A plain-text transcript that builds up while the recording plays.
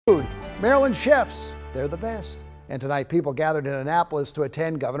Maryland chefs, they're the best. And tonight, people gathered in Annapolis to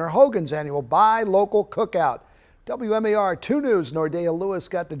attend Governor Hogan's annual Buy Local Cookout. WMAR 2 News' Nordea Lewis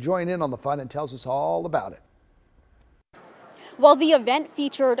got to join in on the fun and tells us all about it. Well, the event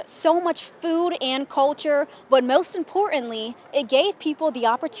featured so much food and culture, but most importantly, it gave people the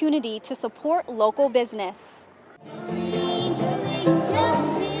opportunity to support local business.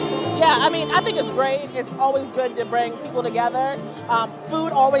 Yeah, I think it's great. It's always good to bring people together.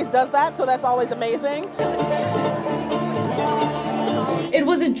 Food always does that, so that's always amazing. It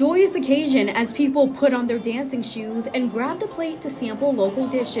was a joyous occasion as people put on their dancing shoes and grabbed a plate to sample local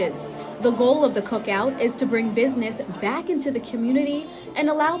dishes. The goal of the cookout is to bring business back into the community and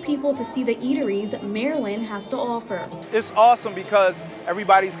allow people to see the eateries Maryland has to offer. It's awesome because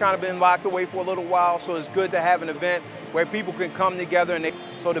everybody's kind of been locked away for a little while, so it's good to have an event where people can come together.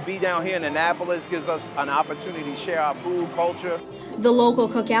 So to be down here in Annapolis gives us an opportunity to share our food culture. The local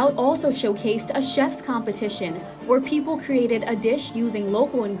cookout also showcased a chef's competition where people created a dish using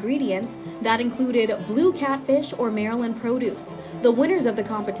local ingredients that included blue catfish or Maryland produce. The winners of the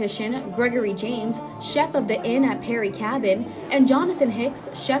competition, Gregory James, chef of the Inn at Perry Cabin, and Jonathan Hicks,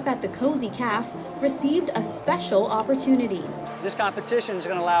 chef at the Cozy Calf, received a special opportunity. This competition is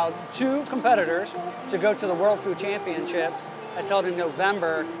going to allow 2 competitors to go to the World Food Championships that's held in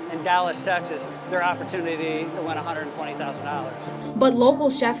November in Dallas, Texas. Their opportunity to win $120,000. But local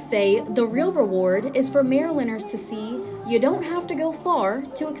chefs say the real reward is for Marylanders to see you don't have to go far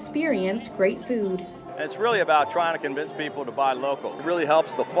to experience great food. And it's really about trying to convince people to buy local. It really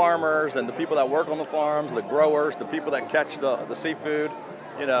helps the farmers and the people that work on the farms, the growers, the people that catch the seafood.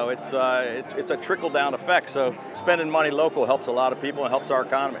 You know, it's a trickle-down effect, so spending money local helps a lot of people and helps our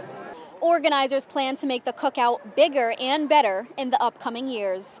economy. Organizers plan to make the cookout bigger and better in the upcoming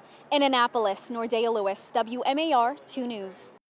years. In Annapolis, Nordea Lewis, WMAR 2 News.